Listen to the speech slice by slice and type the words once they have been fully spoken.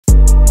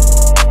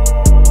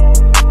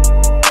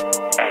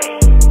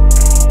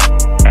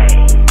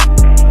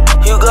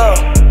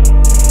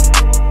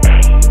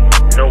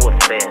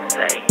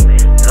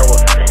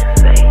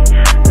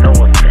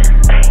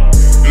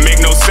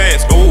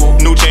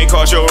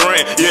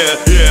rent,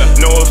 yeah,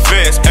 no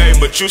offense, ayy,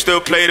 but you still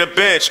play the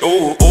bench.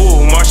 Ooh,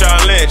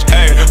 Marshawn Lynch,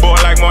 ayy, boy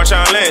like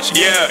Marshawn Lynch,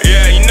 yeah,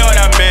 you know what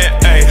I meant,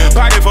 ayy,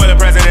 pocket for the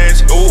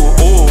presidents, ooh.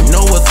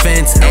 No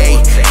offense,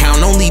 ayy,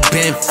 count only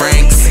Ben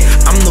Franks.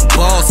 I'm the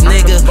boss,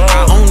 nigga,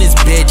 I own this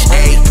bitch,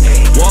 ayy.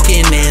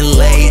 Walking in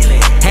late,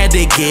 had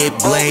to get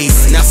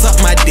blazed. Now suck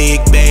my dick,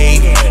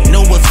 babe.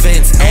 No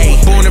offense, ayy.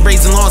 Born and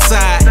raised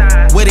alongside,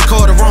 where they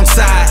call the wrong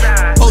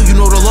side. Oh, you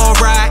know the law,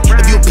 right?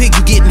 If you a pig,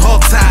 you getting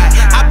hog-tied.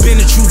 I been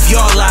the truth,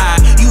 y'all lie.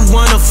 You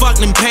wanna fuck,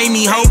 then pay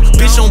me, ho.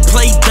 Bitch don't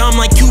play dumb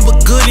like you,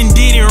 but good and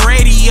did in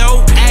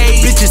radio,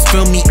 ayy. Bitches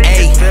feel me,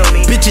 ayy.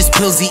 Bitches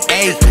pilsy,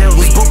 ayy.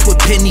 Was broke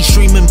with Penny,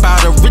 streaming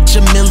about a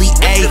richer Millie,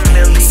 ayy.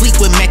 Sleep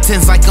with Mac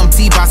 10s like I'm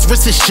T-Boss,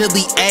 wrist is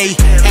chilly, ayy.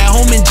 At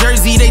home in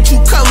Jersey, they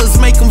true colors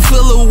make them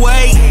feel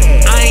away.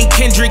 I ain't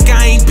Kendrick,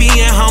 I ain't being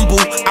humble.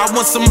 I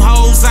want some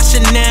hoes, I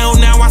Chanel,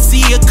 now I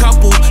see a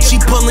couple. She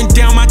pulling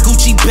down my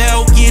Gucci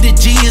belt, yeah, the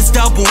G is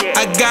double.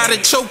 I got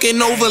her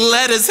choking over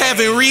letters,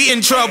 having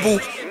reading trouble.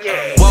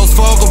 Wells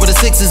Fargo with a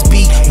Sixers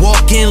beat.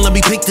 Walk in, let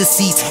me pick the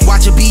seats.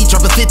 Watch a beat,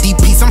 drop a 50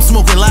 piece. I'm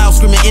smoking loud,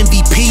 screaming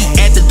MVP.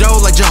 At the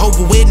door like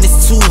Jehovah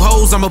Witness. 2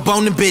 hoes, I'm a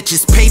boning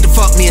bitches. Paid to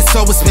fuck me, it's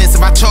so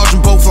expensive. I charge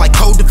them both like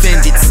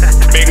co-defendants.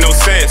 Make no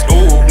sense,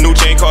 ooh, new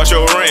chain cost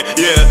your rent,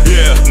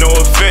 yeah, no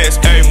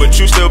offense, ayy, but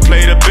you still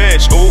play the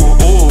bench.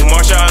 Ooh,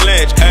 Marshawn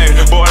Lynch, ayy,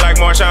 boy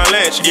like Marshawn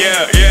Lynch,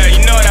 yeah,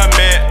 you know what I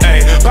meant,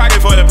 ayy,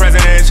 pocket for the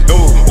presidents,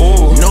 ooh.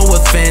 No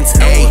offense,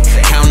 ayy,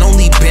 count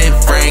only Ben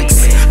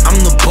Franks. I'm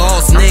the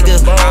boss,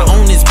 nigga, I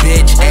own this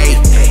bitch, ayy.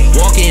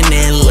 Walking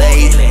in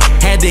late,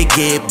 had to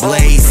get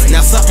blazed.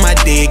 Now suck my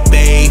dick,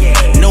 babe,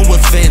 no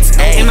offense,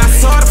 ayy. And I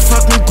saw the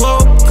fucking glow,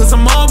 cause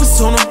I'm always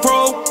on the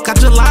road. Got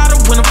gelato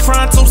in the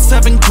Fronto,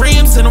 7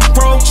 grams in a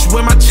roach.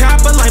 With my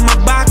chopper like my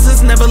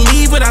boxes, never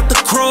leave without the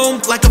chrome.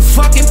 Like a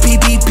fucking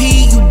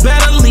PPP, you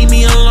better leave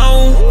me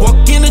alone.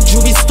 Walk in a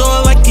jewelry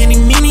store like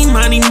any mini,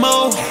 money,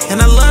 mo.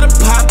 And I love to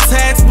pop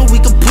tags, but we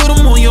can put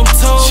them on your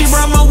toes. She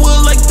ride my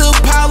wood like the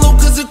Apollo,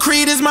 cause the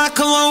Creed is my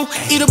cologne.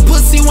 Eat a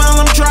pussy while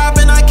I'm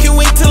driving, I can't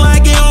wait till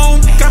I get home.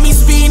 Got me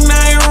speeding,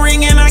 I ain't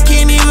ringing, I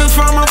can't even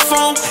find my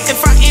phone.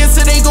 If I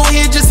answer, they gon'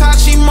 hear just how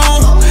she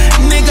moan.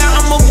 Nigga,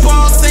 I'm a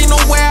boss, ain't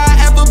nowhere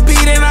I ever be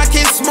that I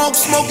can smoke.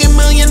 Smoking $1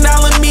 million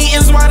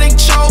meetings while they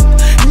choke.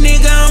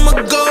 Nigga,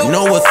 I'ma go.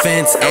 No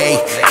offense,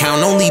 ayy,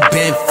 count only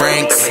Ben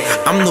Franks.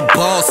 I'm the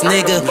boss,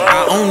 nigga,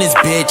 I own this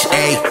bitch,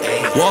 ayy.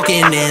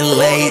 Walking in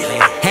late,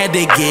 had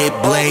to get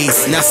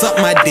blazed. Now suck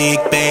my dick,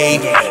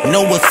 babe,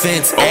 no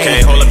offense, ayy.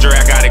 Okay, hold up, Dre,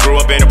 I got it. Grew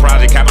up in the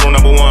project, capital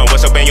 #1.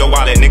 What's up in your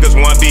wallet? Niggas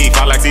want beef,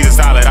 I like Caesar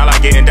salad. I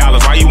like getting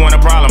dollars. Why you want a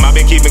problem? I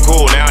been keeping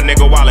cool, now a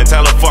nigga wallet.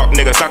 Tell a fuck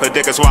nigga, suck a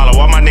dick and swallow.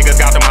 All my niggas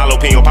got them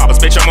jalapeno poppers.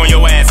 Bitch, I'm on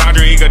your ass,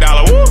 Andre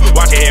Iguodala. Woo!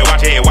 Watch your head,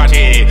 watch your head, watch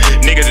your head.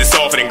 Niggas is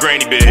softer than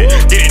granny bed.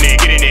 Get in there,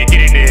 get in there,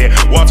 get in there.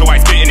 Walter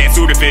White spitting that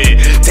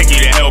Sudafed. Take you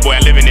to hell, boy, I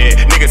live in there.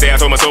 Niggas say I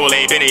told my soul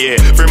ain't been in here.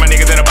 Free my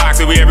niggas in the box,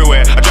 we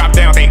everywhere. I drop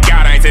down, thank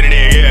God I ain't sitting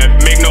there, yeah.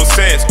 Make no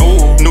sense,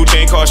 ooh, new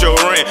chain cost your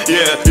rent,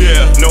 yeah,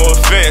 no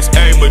offense,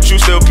 ayy, but you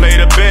still play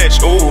the bench.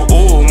 Ooh,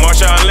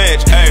 Marshawn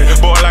Lynch, ayy,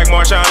 boy like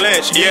Marshawn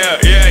Lynch, yeah,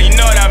 you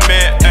know what I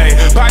meant, ayy,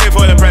 pocket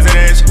for the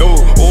presidents, ooh.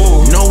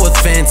 No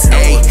offense,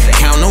 ayy,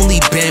 count only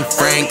Ben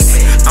Franks.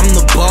 I'm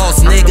the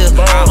boss, nigga,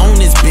 I own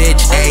this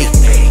bitch, ayy.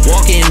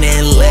 Walking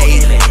in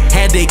late,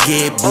 had to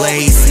get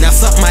blazed. Now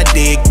suck my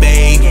dick,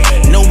 babe,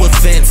 no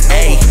offense,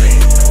 ayy.